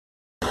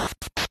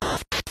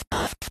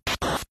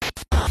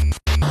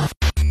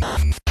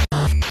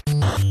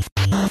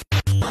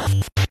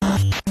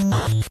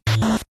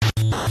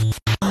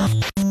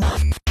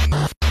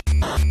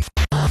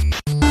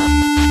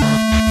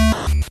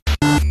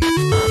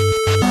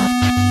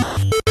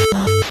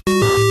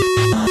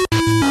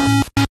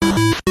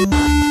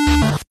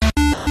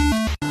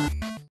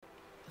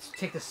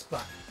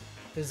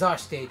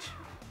exhaust stage.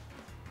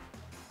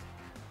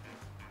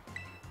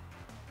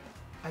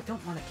 I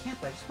don't want to camp,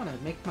 I just want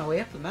to make my way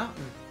up the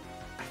mountain.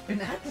 I've been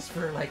at this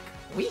for like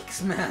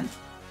weeks, man.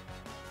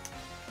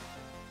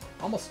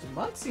 Almost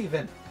months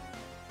even.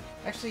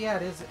 Actually, yeah,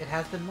 it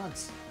has been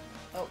months.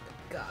 Oh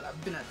god,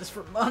 I've been at this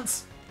for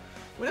months.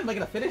 When am I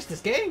gonna finish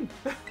this game?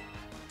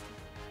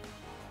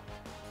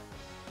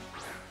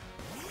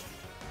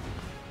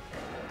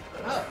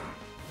 Oh.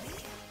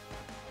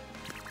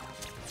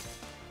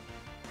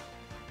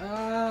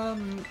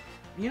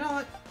 You know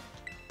what?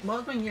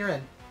 Welcome, you're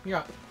in. You're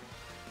up.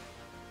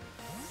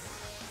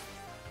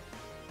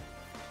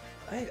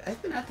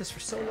 I've been at this for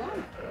so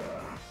long.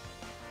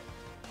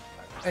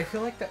 I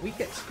feel like that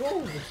week at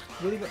school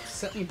really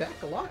set me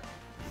back a lot.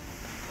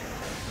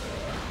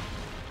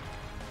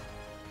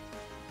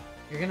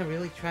 You're gonna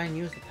really try and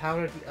use the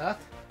power of the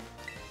earth?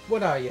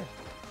 What are you?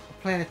 A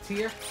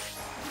planeteer?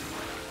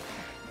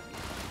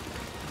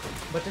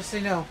 But just so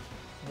you know,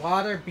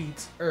 water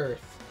beats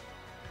earth.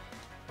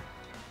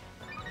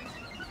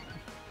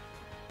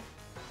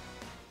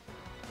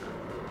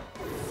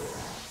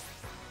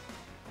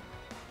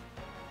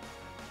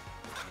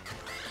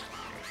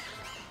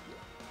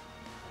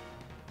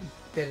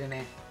 Didn't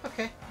it?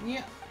 Okay,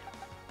 yeah.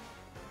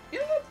 You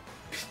know what?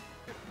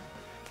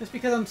 Just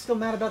because I'm still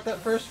mad about that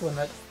first one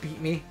that beat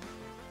me.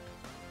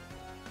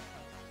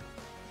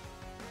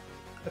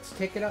 Let's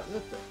take it out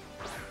with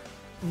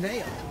the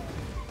nail.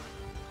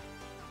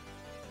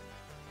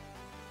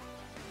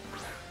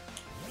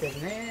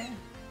 Didn't it?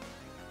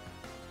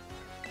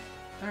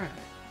 Alright.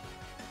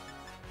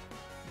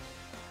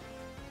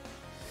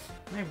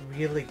 Am I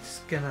really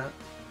just gonna...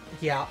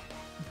 Yeah.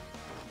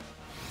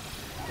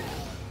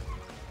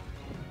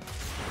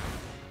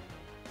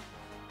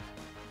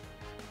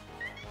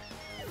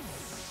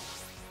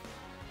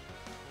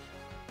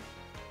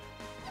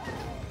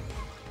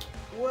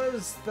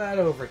 Was that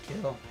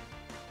overkill?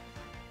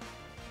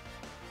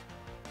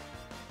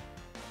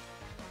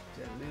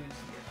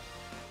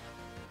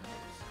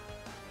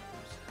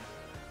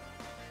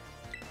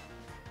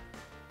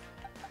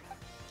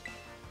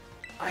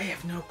 I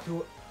have no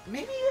clue.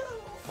 Maybe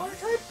a water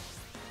type?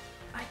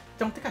 I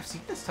don't think I've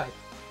seen this type.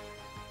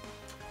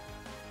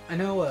 I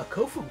know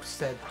Kofu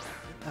said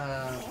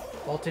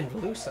Alton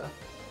Velusa.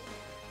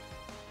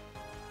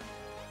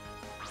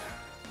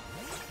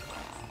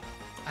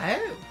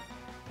 Oh!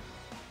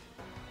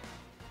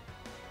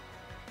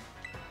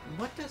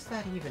 What does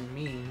that even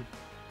mean?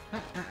 I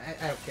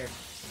don't care.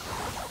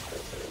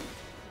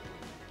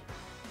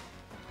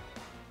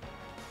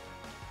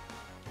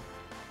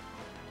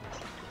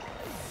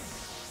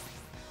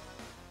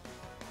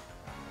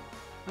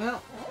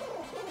 Well,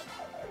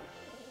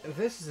 if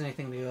this is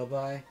anything to go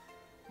by,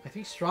 my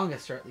three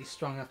strongest are at least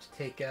strong enough to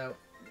take out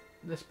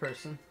this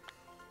person.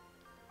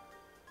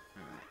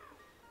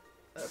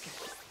 Alright. Okay.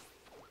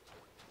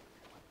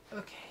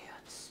 Okay,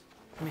 let's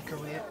make our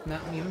way up the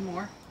mountain even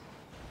more.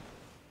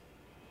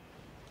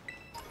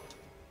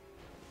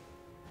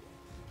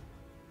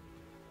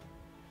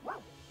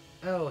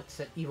 Oh, it's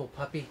that evil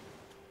puppy.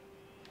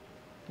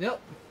 Nope.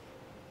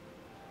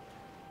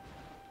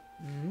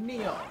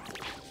 Neo.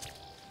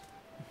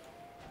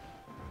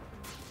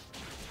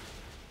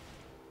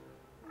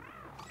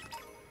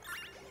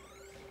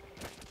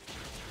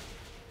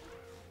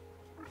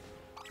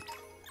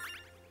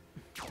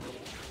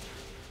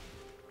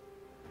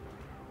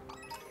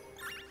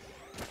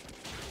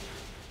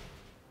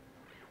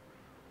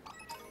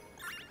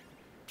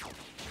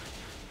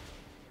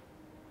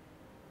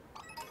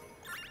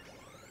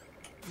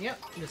 Yep,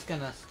 just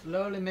gonna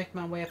slowly make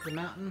my way up the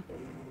mountain.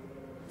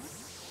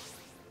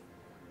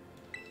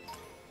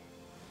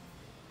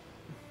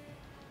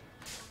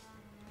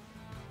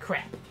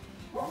 Crap.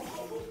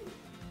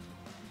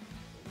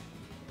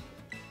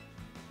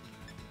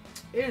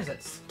 Here's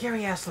that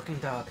scary ass looking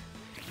dog.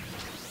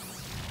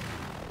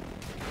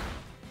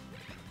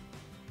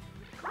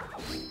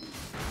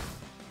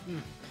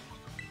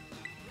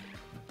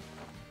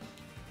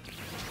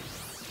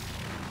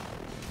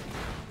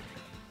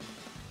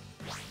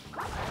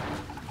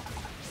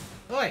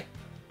 Oi!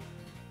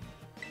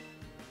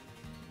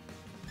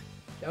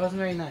 That wasn't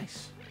very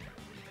nice.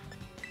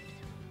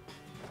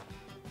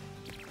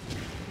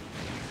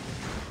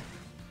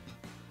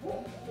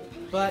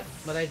 But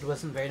I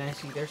wasn't very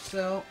nice either,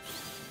 so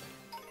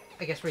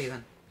I guess we're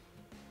even.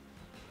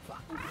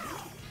 Fuck.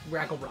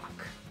 Raggle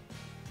Rock.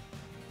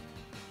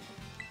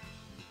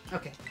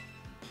 Okay.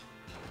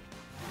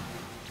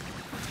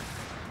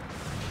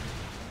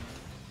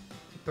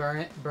 Burn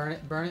it, burn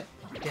it, burn it.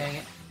 Dang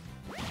it.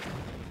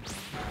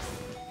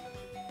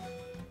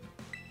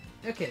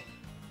 Okay.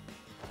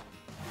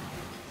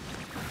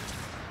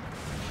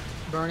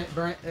 Burn it,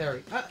 burn it. There we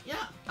go.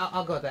 Yeah,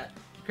 I'll go with that.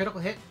 Critical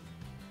hit.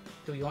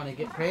 Do we want to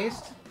get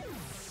praised?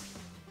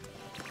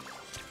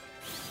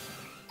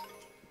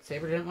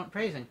 Saber didn't want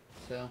praising,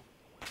 so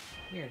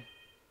weird.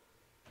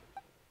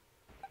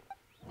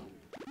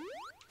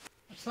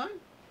 That's fine.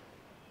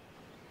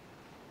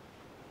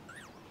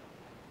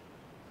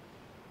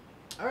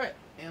 Alright,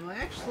 am I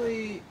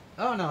actually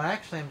Oh no,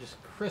 actually I'm just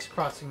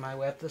crisscrossing my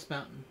way up this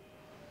mountain.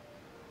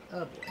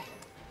 Oh boy.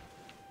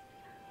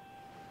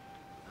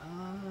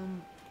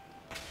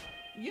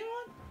 You know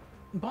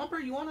what? Bumper,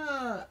 you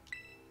wanna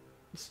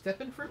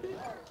step in for a bit?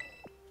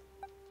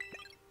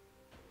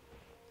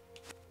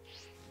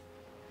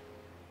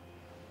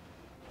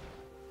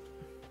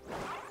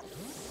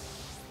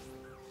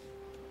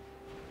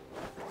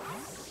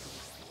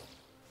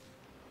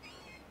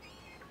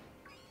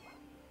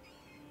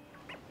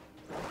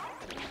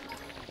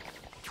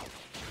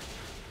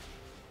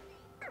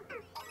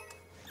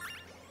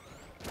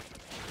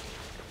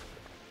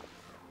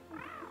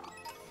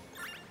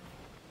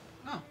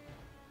 Oh.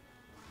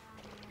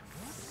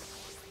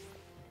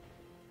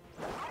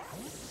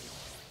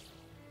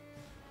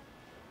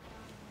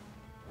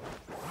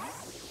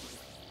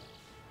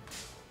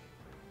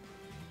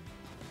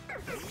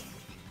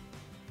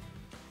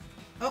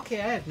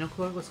 Okay, I have no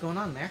clue what's going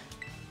on there.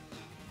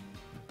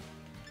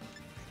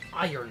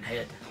 Iron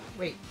Head.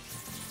 Wait.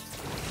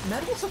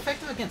 Metal's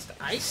effective against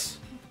ice?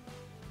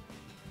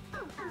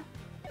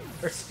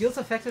 Or steel's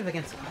effective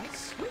against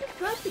ice? When did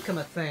that become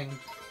a thing?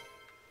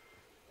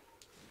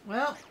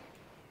 Well...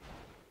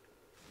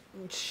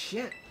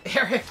 Shit.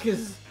 Eric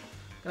is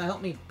gonna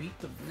help me beat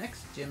the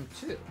next gym,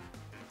 too.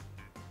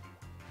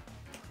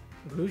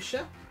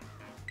 Lucia?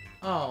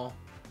 Oh.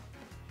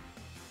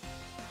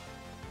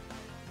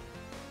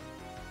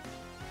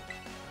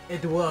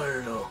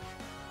 Eduardo.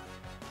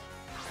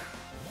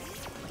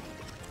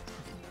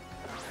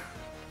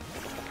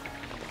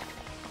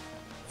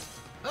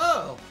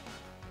 Oh!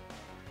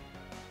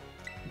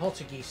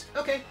 Poltergeist.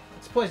 Okay,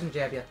 let's poison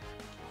jab ya.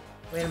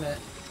 Wait a minute.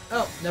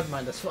 Oh, never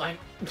mind, that's fine.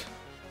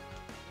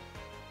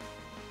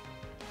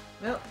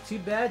 Well, too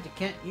bad you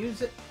can't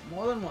use it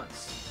more than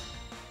once.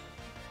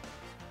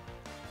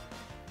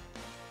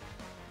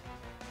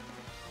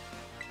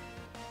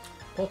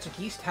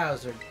 Poltergeist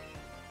Hazard.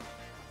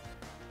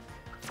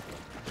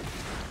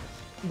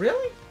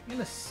 Really? You're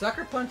gonna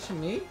sucker punch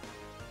me?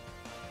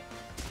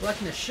 Well, I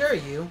can assure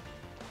you,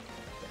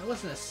 that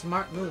wasn't a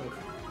smart move.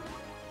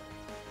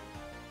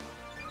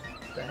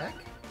 What the heck?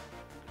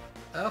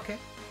 Okay.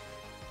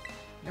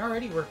 You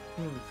already were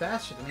moving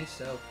faster than me,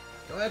 so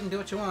go ahead and do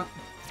what you want.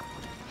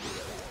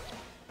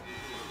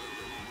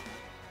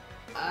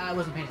 I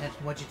wasn't paying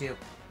attention. What'd you do?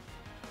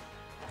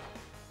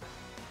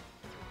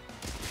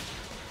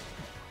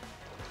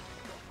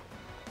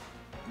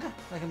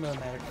 Like it really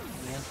mattered,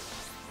 man.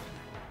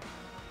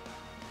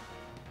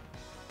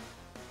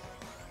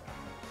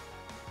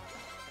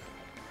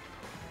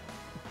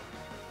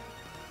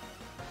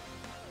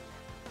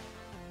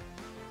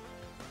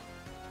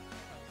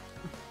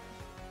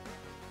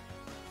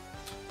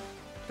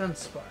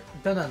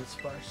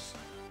 Dunsparce.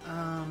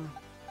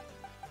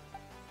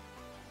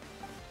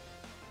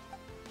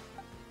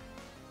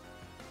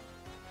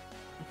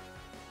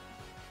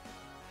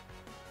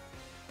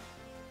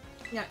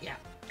 Yeah.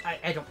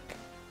 I don't...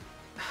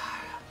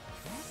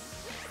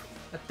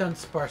 A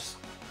Dunsparce.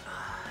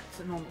 It's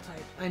a normal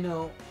type. I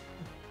know.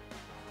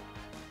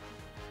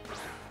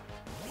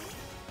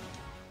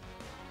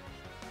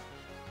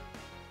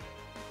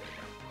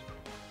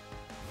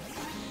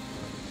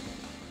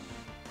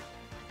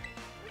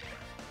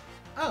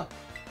 Oh!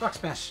 Rock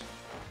Smash.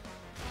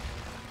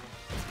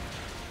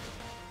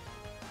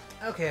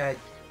 Okay, I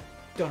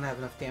don't have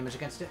enough damage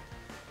against it.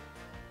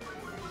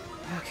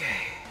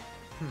 Okay.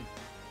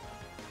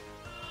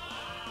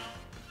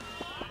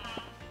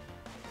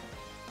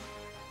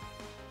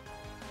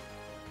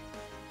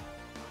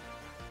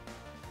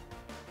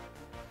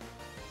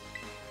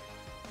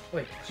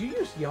 Wait, did you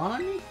use Yawn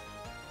on me?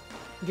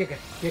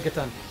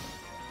 Gigaton.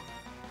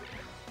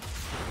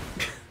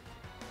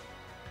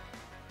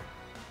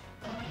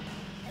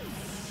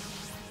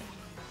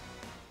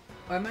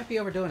 I might be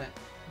overdoing it.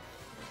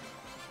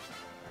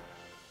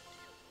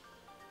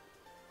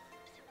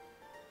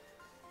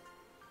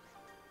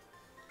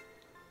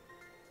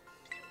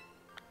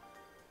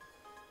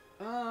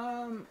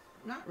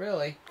 Not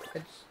really.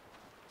 I'm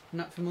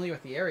not familiar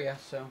with the area,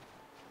 so...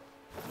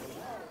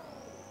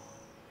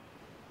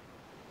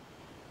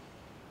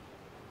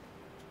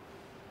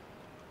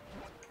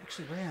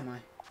 Actually, where am I?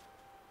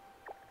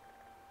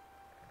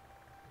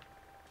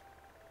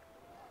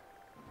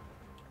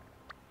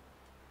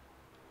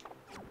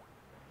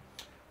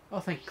 Oh,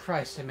 thank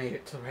Christ I made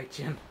it to the right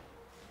gym.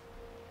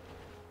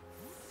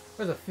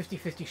 There's a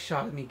 50-50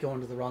 shot at me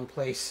going to the wrong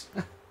place.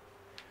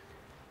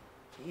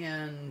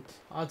 And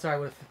odds are I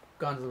would have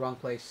gone to the wrong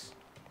place.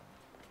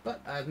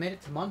 But I've made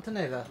it to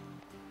Montenegro.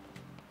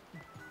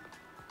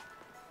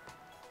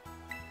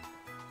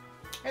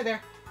 Hey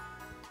there.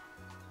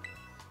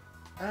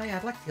 Yeah,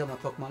 I'd like to heal my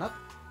Pokemon up.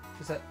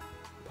 Is that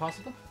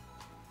possible?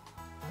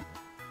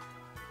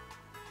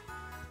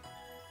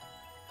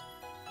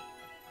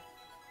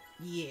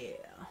 Yeah.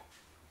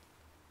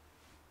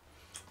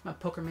 My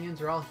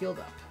Pokemons are all healed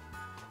up.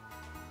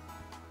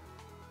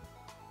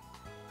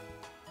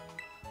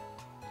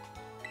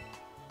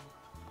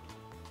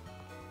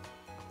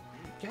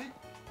 Okay.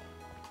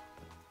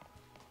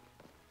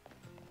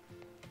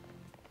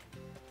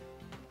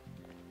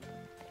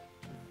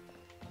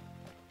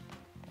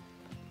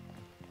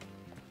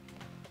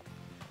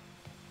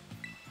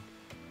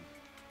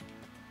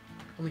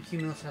 Only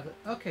females have it.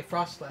 Okay,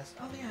 Frostlass.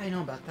 Oh yeah, I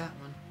know about that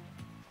one.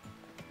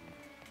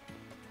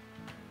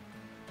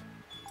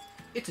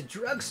 It's a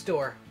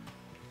drugstore.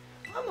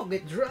 I'm gonna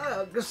get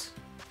drugs.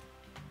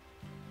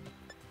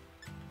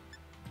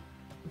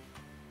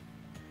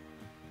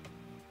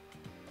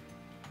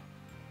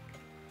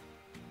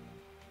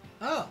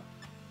 Oh.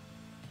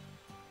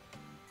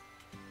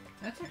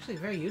 That's actually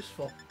very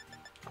useful.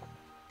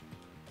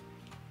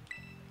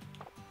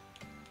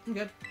 I'm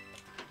good.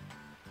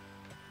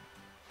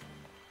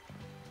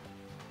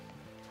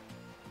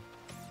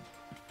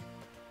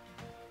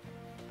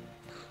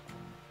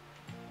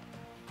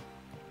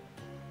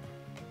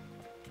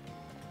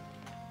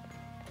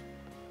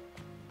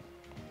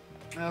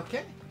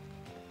 Okay.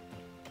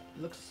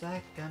 Looks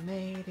like I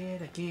made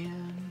it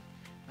again.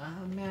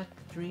 I'm at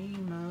the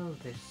dream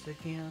of this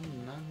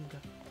again.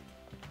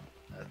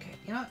 Okay,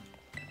 you know what?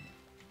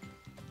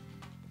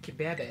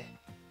 Kebab.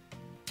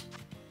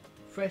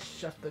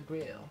 Fresh off the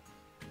grill.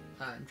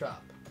 On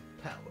drop.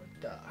 Power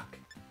dark.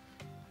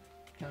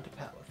 Counter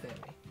power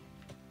fairy.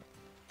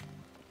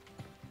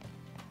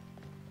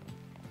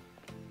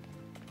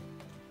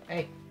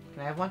 Hey,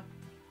 can I have one?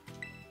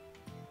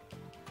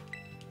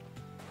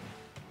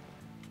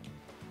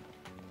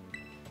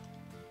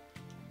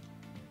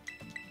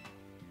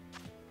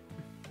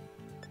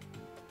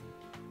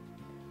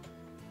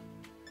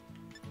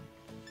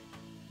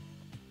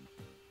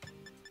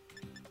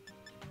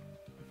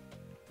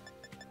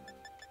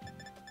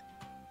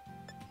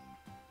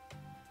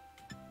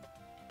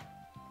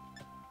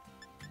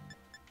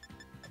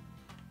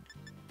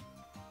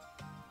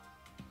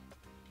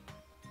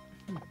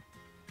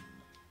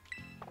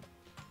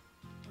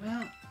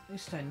 Well, at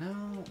least I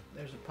know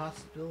there's a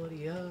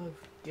possibility of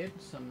getting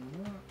some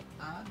more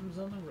items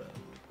on the road.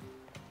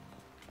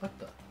 What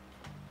the?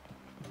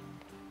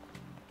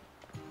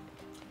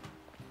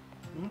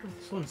 I wonder if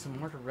this one's some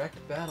more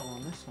direct battle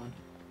on this one.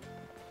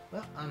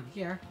 Well, I'm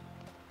here.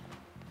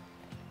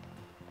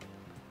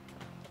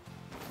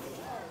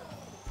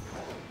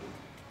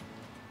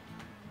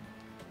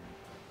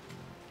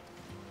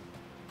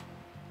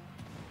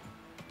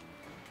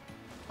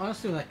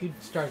 Honestly, like you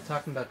started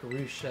talking about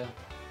Garusha.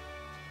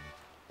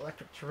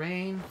 Electric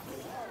terrain.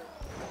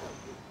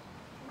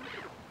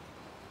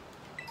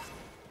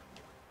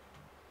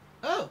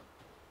 Oh!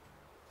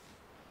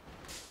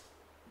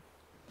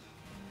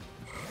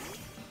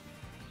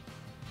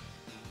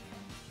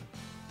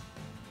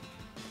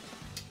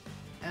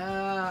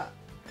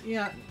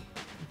 Yeah.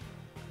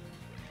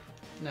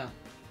 No.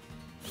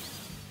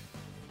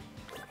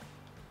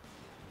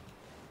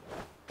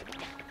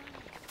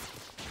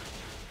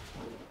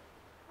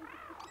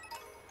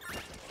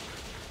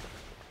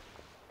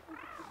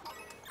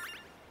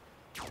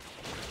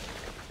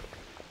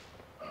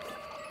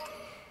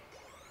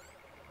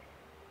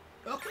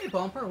 Okay,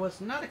 Bumper, was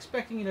not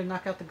expecting you to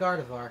knock out the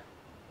Gardevoir.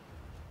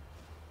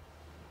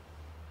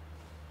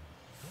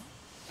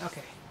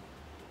 Okay.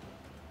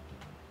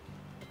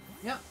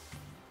 Yep.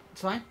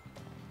 It's fine.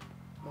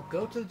 We'll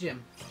go to the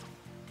gym.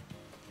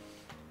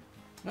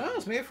 Oh,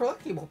 it's maybe for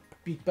lucky. We'll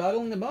be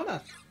battling the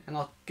Mona, and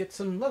I'll get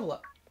some level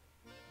up.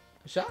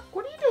 Jacques,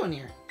 what are you doing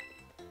here?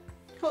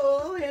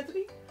 Hello,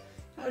 Anthony.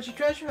 How's your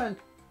treasure hunt?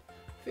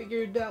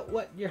 Figured out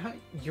what you're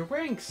hunting. You're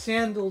wearing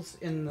sandals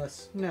in the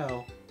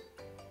snow.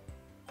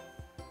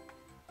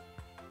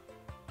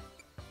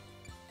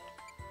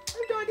 I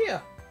have no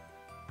idea.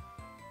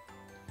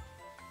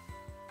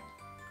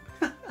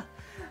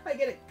 I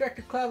get it.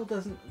 Director Clavel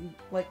doesn't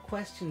like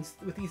questions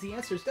with easy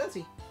answers, does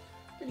he?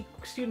 Many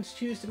students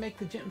choose to make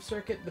the gym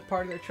circuit the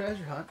part of their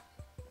treasure hunt.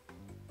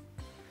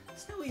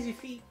 It's no easy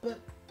feat, but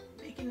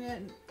making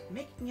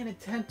an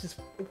attempt is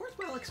a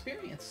worthwhile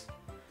experience.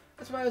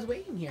 That's why I was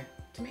waiting here,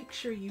 to make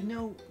sure you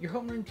know your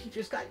homeroom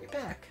teacher's got your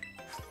back.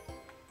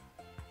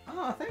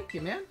 Oh, thank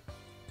you, man.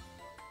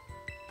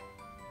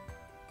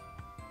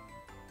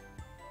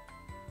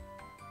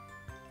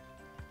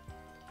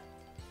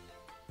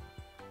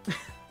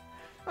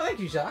 Oh, thank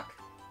you, Jacques.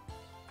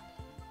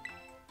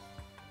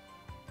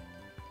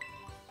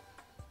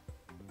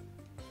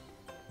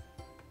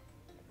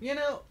 You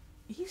know,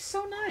 he's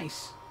so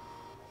nice.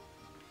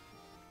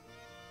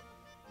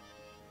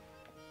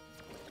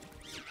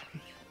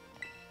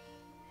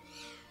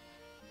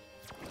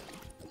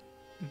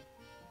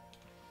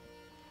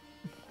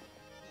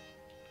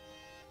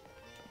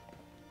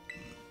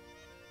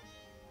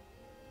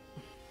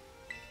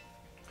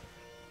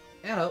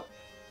 Hello.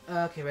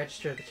 Okay,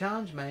 register the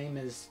challenge. My name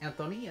is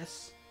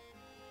Anthonius.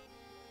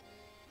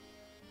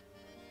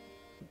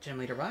 Gym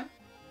leader, right?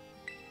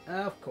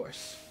 Of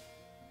course.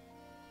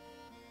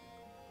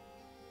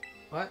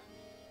 What?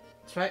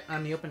 That's right,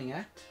 I'm the opening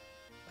act.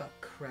 Oh,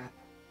 crap.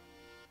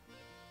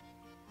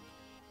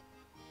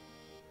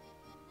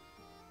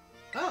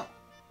 Oh!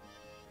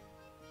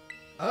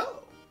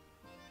 Oh!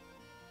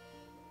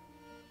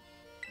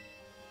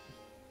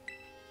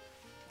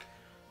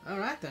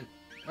 Alright then.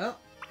 Well.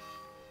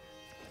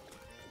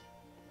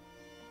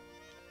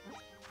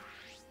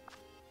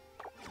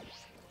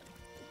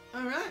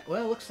 Alright,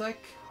 well, looks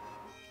like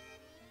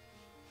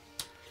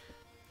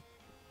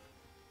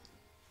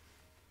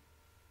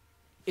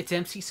It's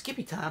MC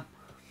Skippy time.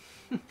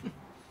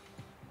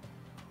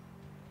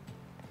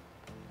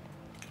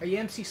 Are you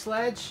MC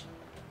Sledge?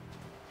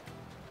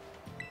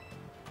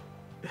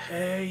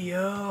 Hey,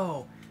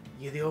 yo!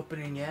 You the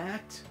opening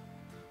act?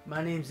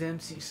 My name's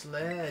MC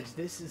Sledge.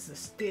 This is the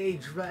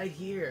stage right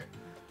here.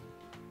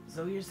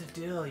 So here's the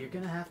deal. You're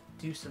gonna have to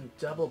do some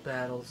double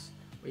battles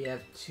where you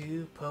have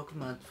 2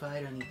 Pokemon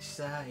fight on each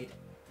side.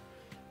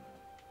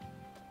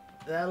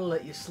 That'll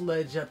let you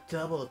sledge up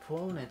double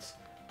opponents.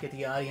 Get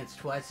the audience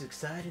twice as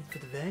excited for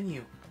the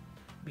venue.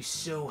 Be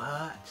so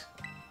hot.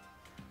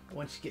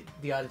 Once you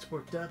get the audience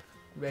worked up,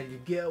 ready to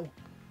go,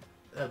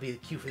 that'll be the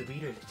cue for the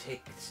leader to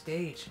take the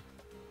stage.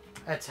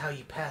 That's how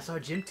you pass our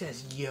gym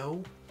test,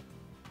 yo.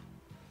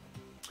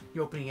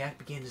 Your opening act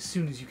begins as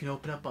soon as you can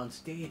open up on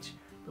stage.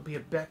 There'll be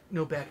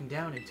no backing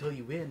down until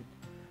you win.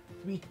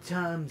 3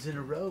 times in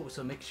a row,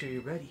 so make sure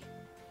you're ready.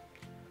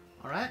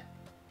 Alright?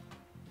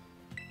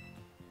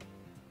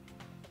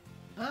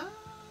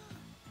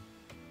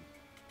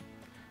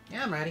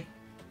 Yeah, I'm ready.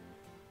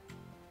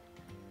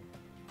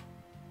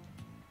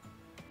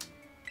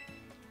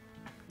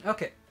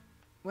 Okay.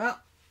 Well,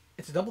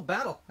 it's a double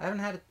battle. I haven't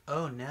had it.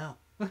 Oh, no.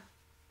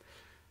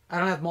 I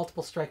don't have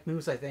multiple strike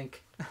moves, I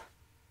think.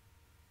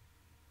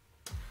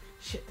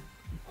 Shit.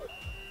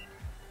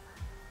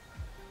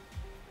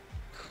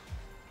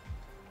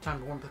 Time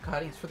to warm up the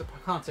audience for the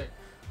concert.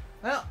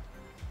 Well,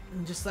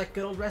 just like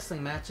good old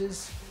wrestling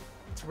matches,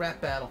 it's a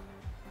rap battle.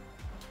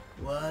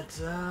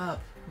 What's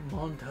up,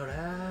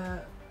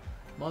 Montenevera?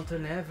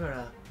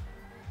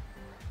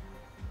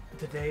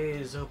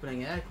 Today's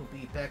opening act will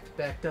be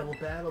back-to-back double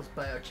battles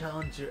by our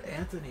challenger,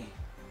 Anthony.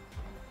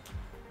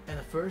 And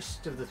the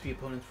first of the 3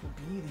 opponents will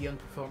be the young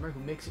performer who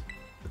makes it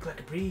look like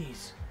a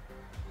breeze.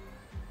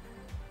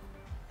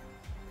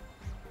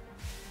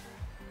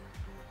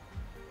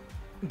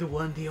 The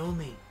one, the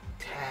only,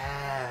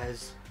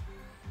 Taz.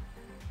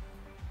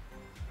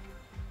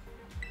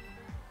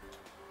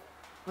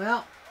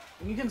 Well,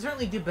 you can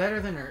certainly do better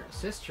than her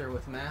sister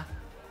with math.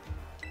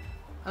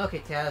 Okay,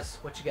 Taz,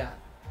 what you got?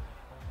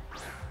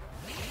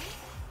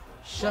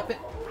 Shup it.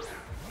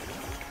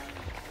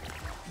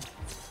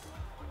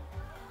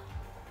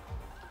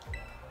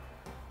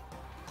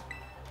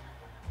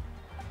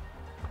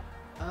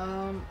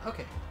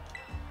 Okay.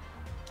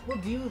 We'll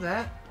do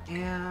that,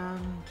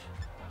 and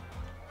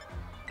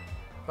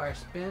fire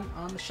spin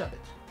on the Shup It.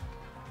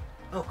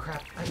 Oh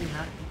crap, I did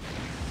not.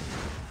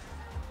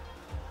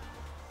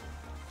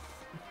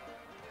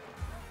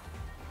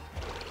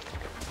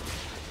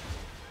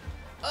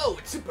 Oh,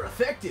 it's super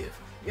effective!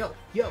 Yo,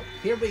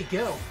 here we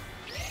go.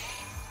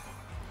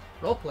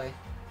 Roleplay.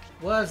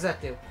 What does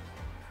that do?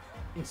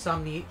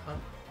 Insomnia.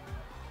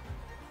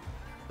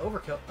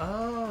 Overkill.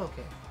 Oh,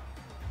 okay.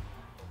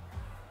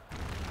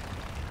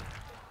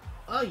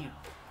 Oh, you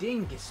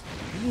dingus.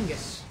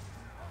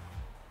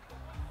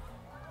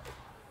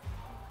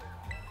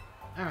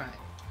 Alright.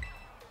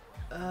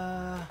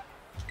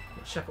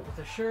 Shove it with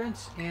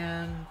assurance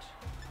and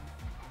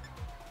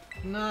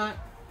not.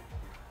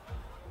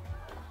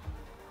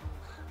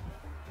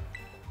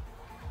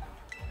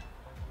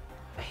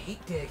 I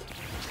hate dig.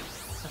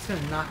 That's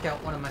gonna knock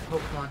out one of my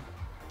Pokemon.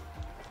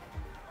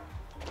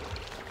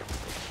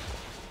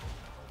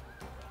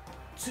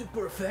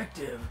 Super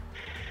effective.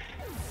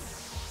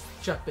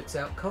 Chuck bits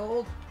out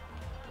cold.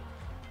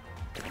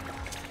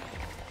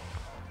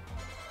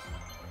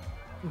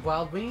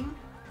 Wild Wing.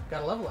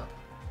 Got a level up.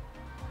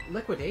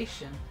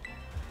 Liquidation.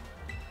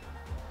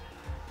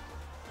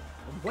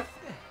 What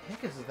the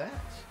heck is that?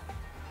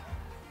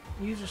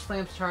 User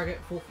slams target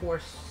full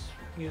force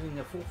using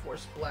a full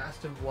force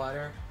blast of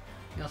water.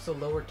 And also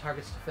lower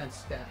target's defense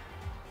stat.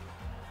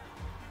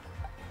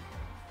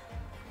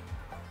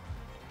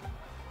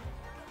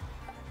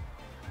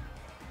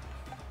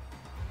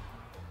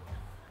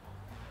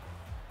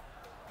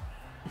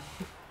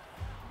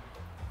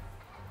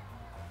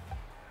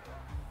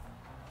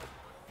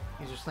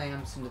 User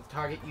slams into the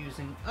target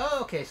using. Oh,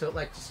 okay. So it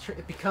like just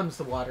it becomes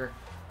the water.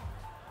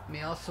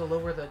 May also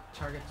lower the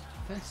target's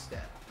defense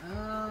stat.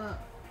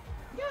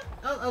 Yeah,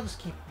 I'll just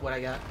keep what I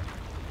got.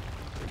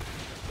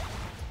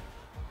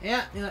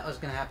 Yeah, knew that was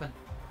gonna happen.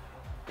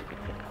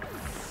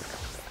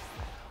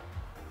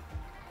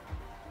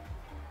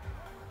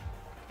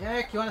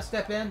 Eric, you wanna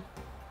step in?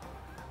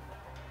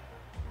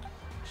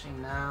 Actually,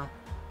 now.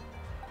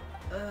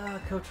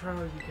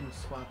 Kotaro, you can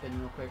swap in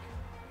real quick.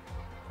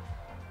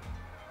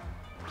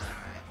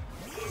 Alright.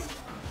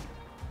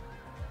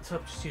 Let's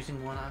hope just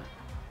using one on.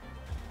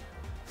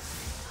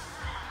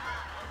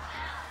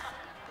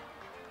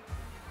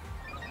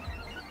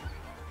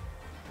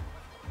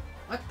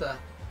 What the?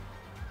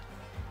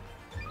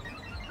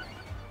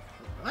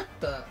 What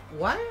the?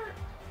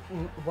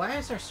 Why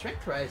is our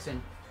strength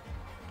rising?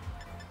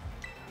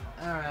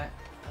 Alright,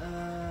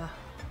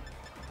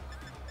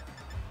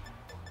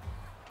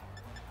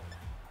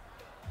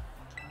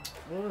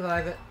 we'll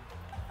revive it.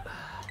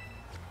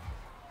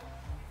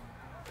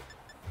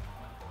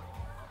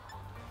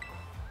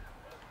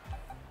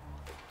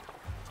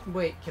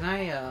 Wait, can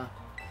I,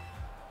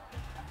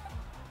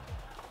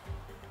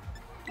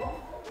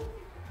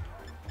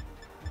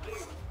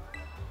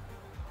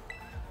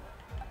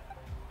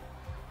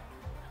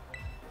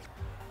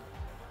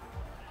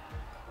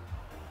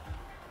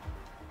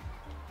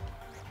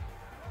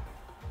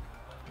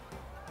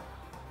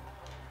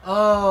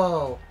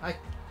 Oh, I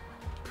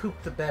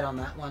pooped the bed on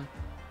that one.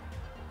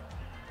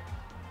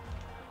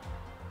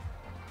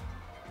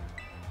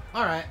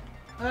 Alright.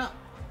 Well.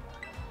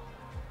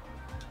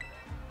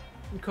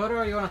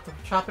 Kotor, you want to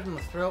chop it in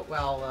the throat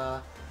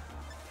while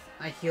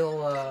I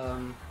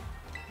heal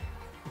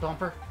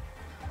Bumper?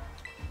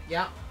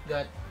 Yeah,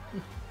 good.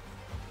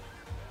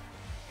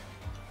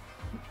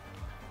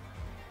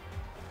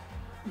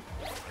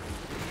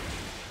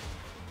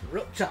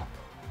 Rope chop.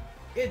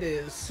 It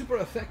is super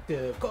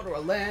effective.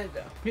 Kotor land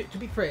to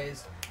be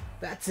praised.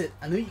 That's it.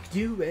 I knew you could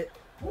do it.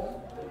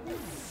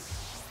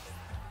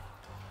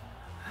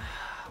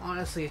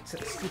 Honestly, it's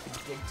a stupid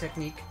dig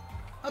technique.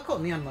 I'll call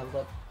Neon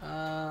leveled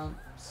up.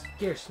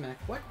 Scare Smack.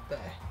 What the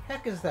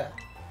heck is that?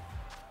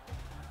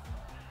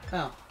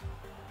 Oh.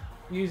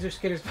 User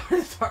skitters by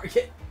the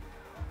target.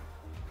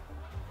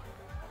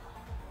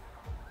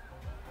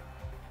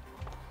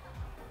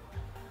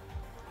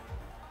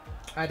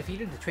 I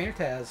defeated the trainer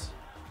Taz.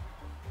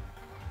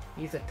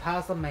 He's a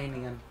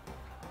Tasmanian.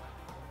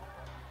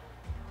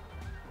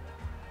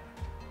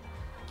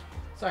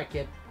 Sorry,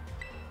 kid.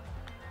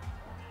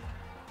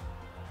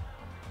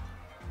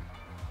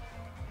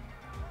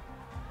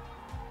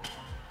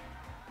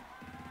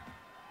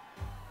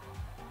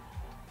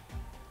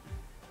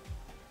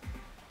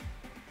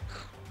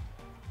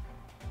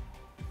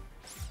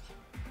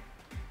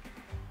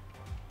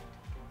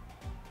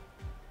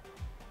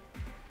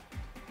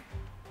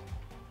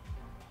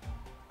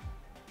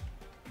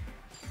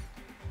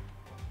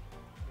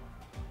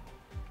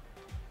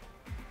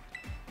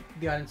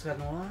 The audience got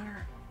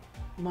Noir.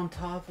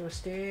 Montavo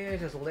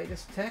stage as the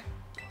latest tech.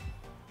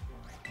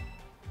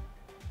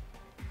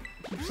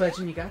 Keep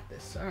sledging, you got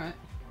this. Alright.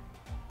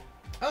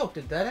 Oh,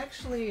 did that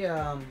actually,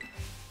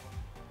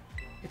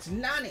 It's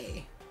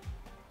Nani!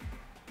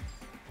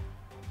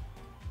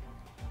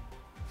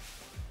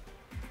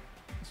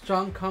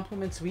 Strong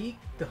complements weak.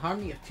 The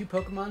harmony of two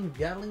Pokemon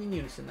battling in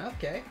unison.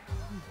 Okay.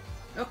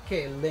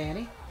 Okay,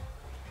 Lanny.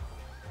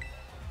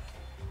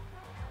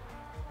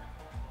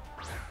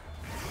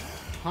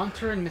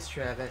 Haunter and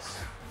Mistravis.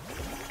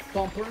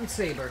 Bumper and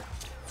Saber.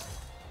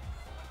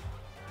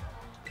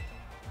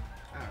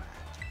 Alright.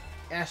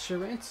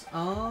 Assurance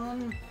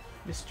on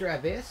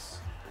Mistravis.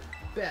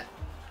 Bet.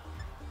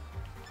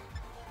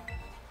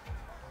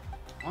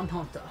 On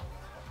Haunter.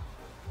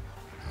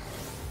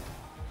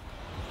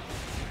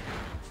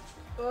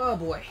 Oh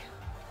boy.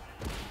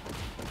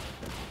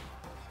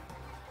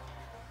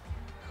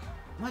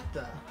 What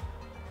the?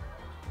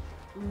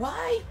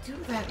 Why do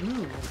that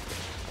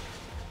move?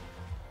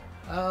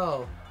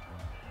 Oh.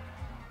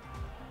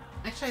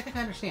 Actually, I think I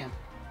understand.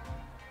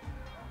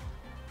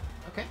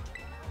 Okay.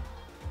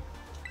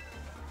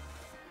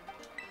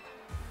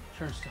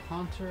 Turns to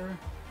Haunter.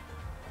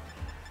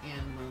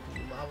 And we'll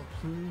do Lava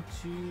Plume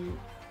to...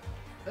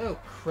 Oh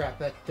crap,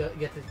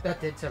 that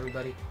hits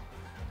everybody.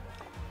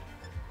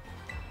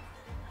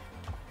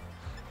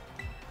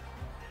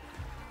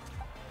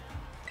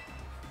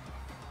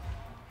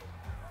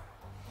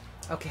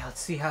 Okay,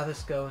 let's see how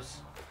this goes.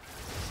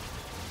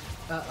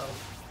 Uh-oh.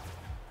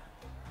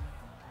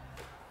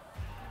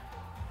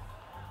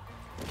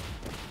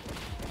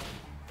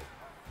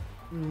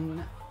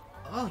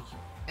 Oh, you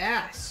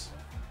ass!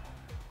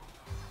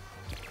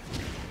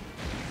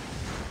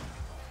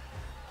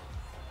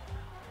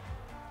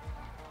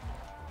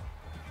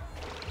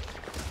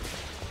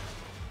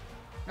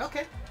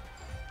 Okay.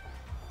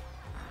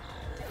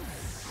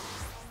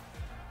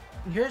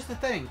 Here's the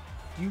thing.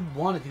 Do you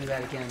want to do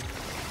that again?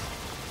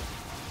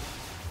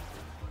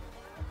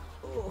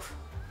 Oof.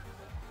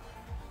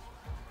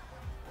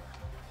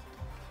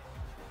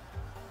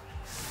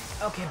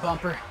 Okay,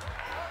 Bumper.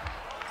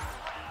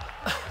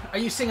 Are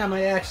you saying I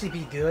might actually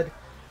be good?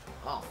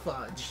 Oh,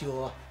 fudge,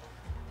 sure.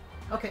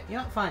 Okay, you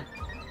know what? Fine.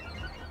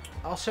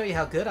 I'll show you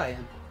how good I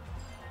am.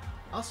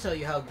 I'll show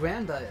you how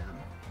grand I am.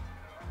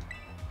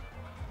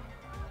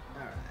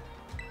 Alright.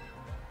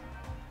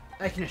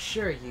 I can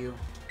assure you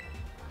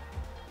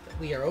that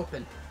we are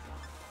open.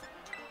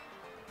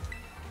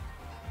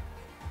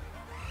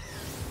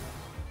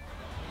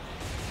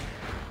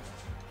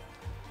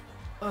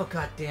 Oh,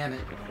 god damn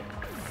it.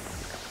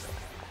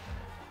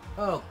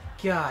 Oh,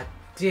 god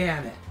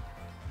damn it.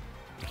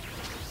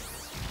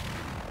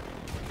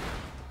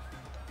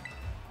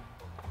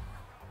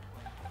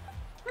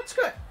 That's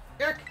good.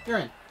 Eric, you're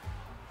in.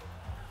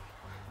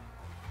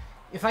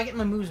 If I get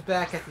my moves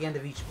back at the end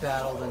of each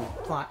battle, then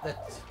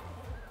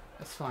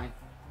that's fine.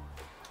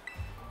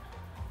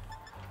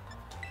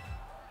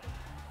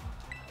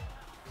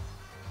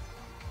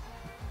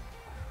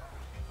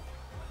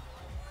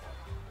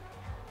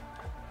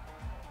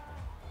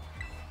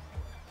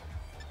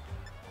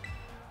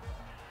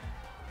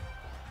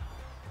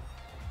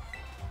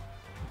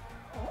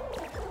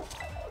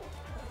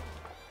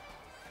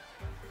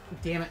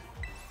 Damn it.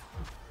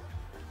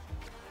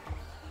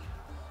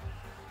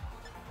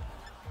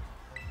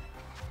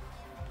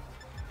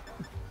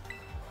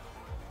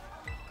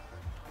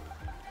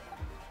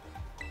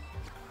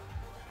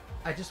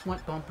 I just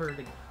want Bumper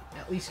to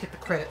at least get the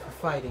credit for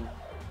fighting.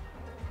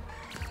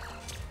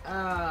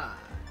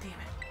 Damn it.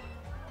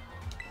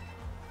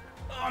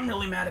 Oh, I'm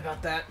really mad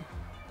about that.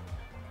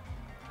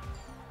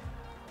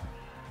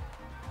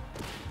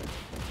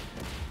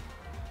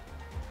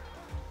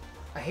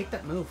 I hate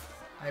that move.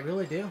 I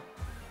really do.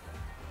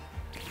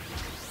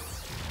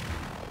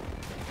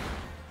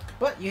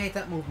 But you hate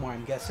that move more,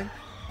 I'm guessing.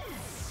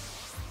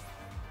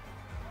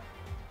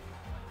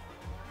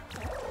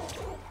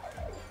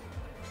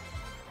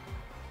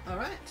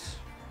 Alright.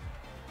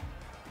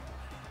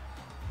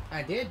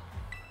 I did.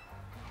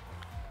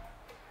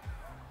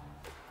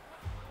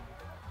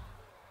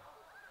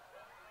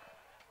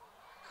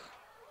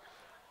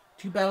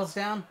 Two battles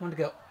down, one to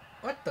go.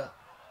 What the?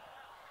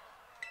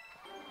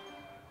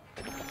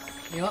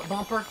 You know what,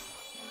 Bumper?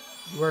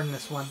 You earned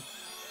this one.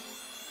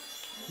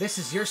 This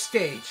is your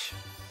stage.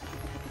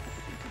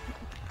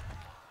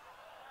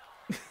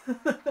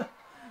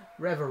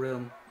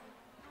 Reveroom.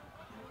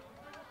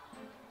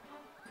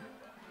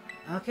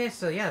 Okay,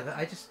 so yeah,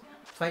 I just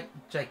fight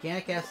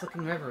gigantic-ass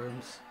looking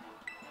Reverooms.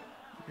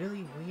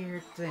 Really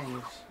weird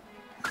things.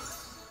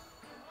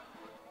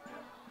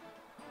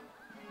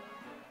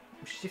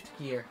 Shift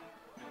gear.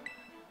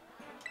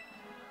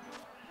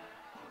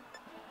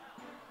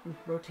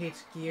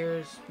 Rotates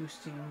gears,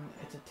 boosting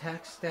its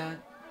attack stat,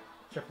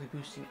 sharply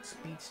boosting its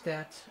speed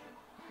stat.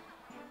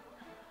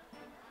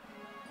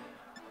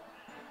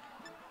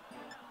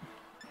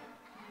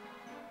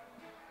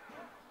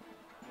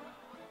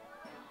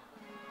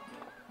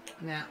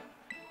 Now,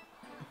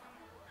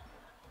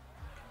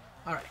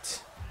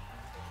 alright.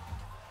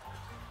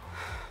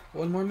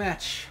 One more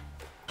match.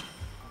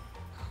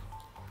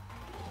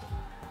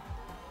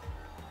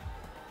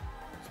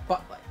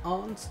 Spotlight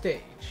on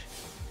stage.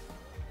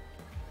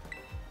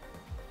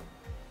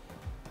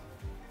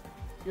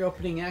 Your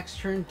opening acts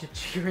turn to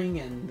cheering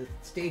and the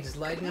stage is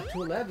lighting up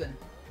to 11.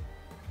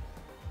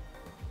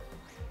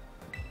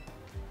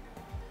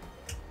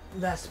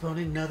 Last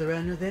opponent, another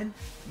runner then?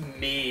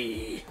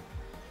 Me.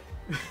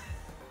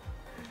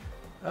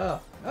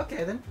 Oh,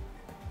 okay then.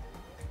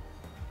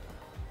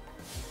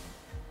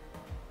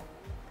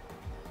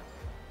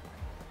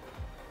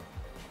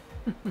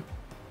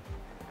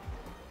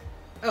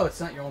 Oh,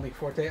 it's not your only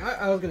forte.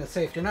 I was gonna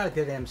say, if you're not a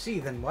good MC,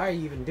 then why are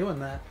you even doing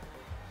that?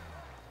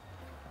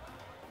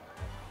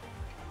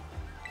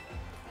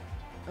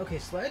 Okay,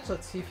 Sledge,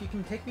 let's see if you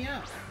can take me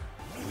out.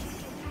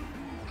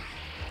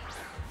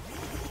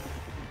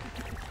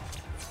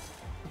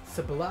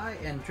 Sableye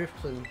and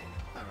Driftplume.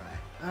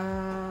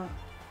 Alright.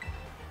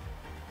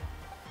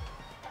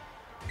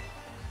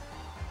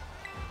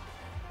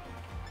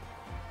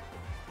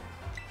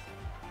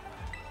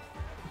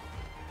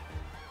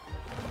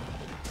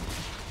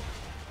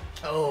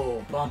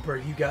 Oh, Bumper,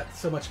 you got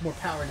so much more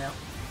power now.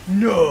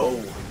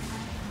 No!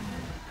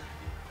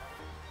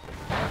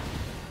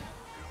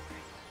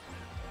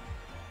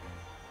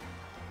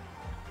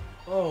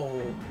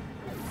 Oh.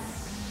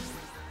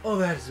 Oh,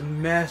 that is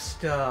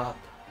messed up.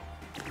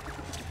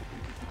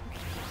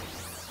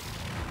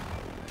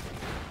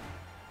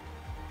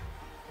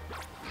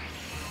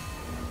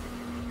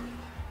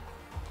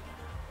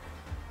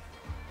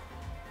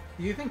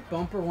 Do you think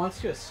Bumper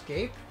wants to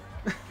escape?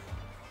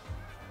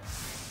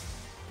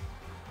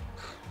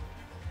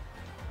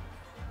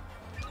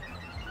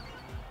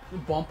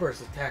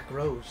 Bumper's attack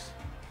rose.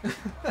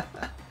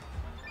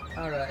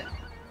 Alright.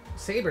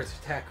 Saber's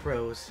attack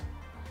rose.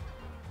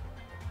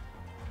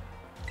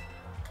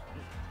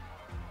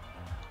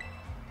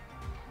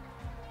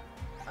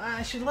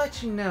 I should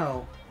let you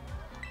know,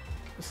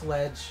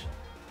 Sledge,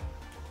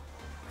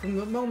 from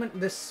the moment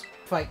this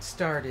fight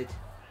started,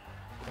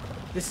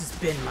 this has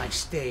been my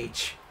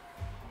stage.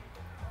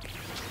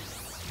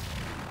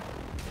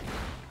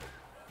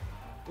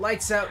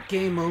 Lights out,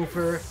 game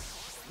over.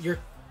 Your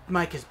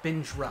mic has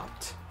been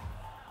dropped.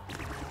 It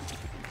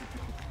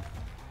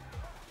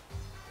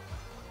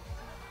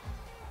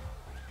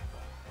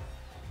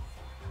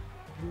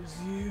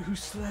was you who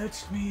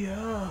sledged me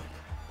up.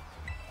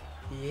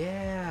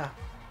 Yeah.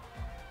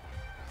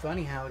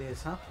 Funny how it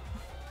is, huh?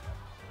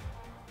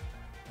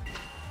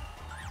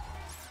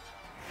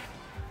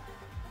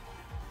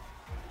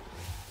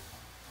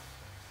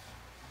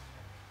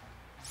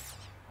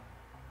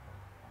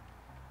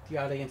 The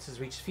audience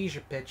has reached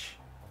fever pitch.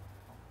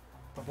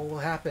 But what will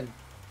happen?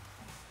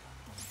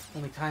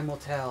 Only time will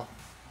tell.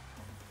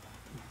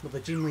 Will the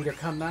gym leader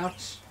come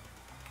out?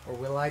 Or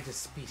will I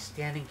just be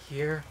standing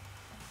here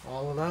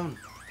all alone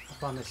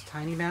up on this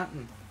tiny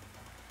mountain?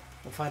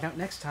 We'll find out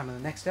next time in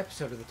the next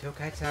episode of the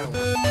Tokai Tower.